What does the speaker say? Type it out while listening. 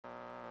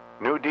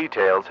New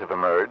details have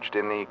emerged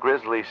in the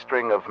grisly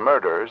string of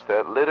murders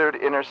that littered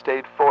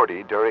Interstate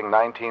 40 during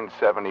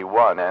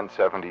 1971 and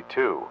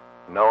 72.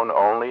 Known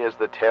only as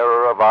the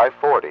terror of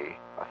I-40,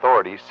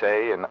 authorities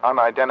say an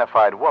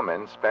unidentified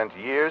woman spent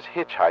years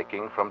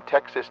hitchhiking from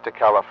Texas to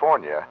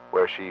California,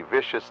 where she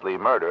viciously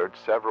murdered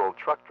several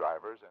truck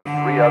drivers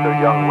and 3 other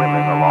young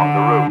women along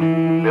the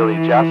route.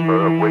 Billy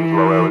Jasper of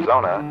Winslow,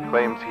 Arizona,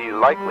 claims he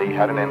likely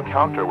had an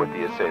encounter with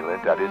the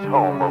assailant at his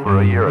home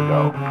over a year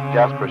ago.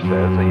 Jasper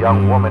says a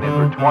young woman in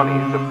her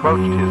 20s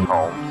approached his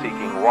home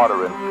seeking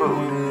water and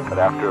food, but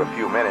after a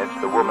few minutes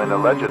the woman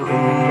allegedly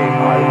became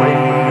irate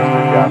with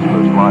Mr.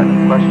 Jasper's line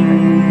of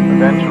questioning.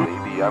 Eventually,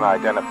 the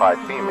unidentified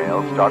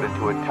female started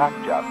to attack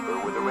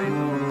Jasper with a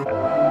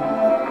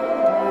razor.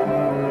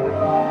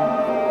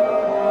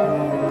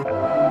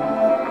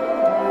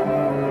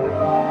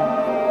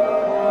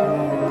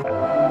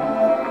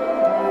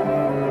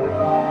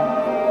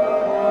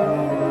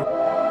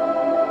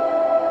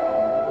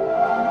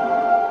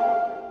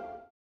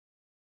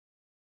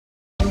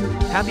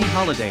 Happy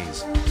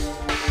holidays!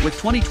 With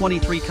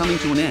 2023 coming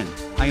to an end,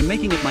 I am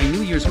making it my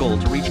New Year's goal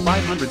to reach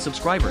 500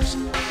 subscribers.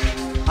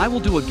 I will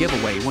do a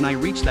giveaway when I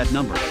reach that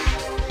number.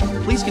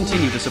 Please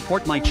continue to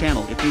support my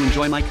channel if you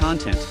enjoy my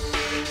content.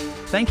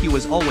 Thank you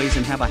as always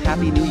and have a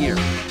happy new year.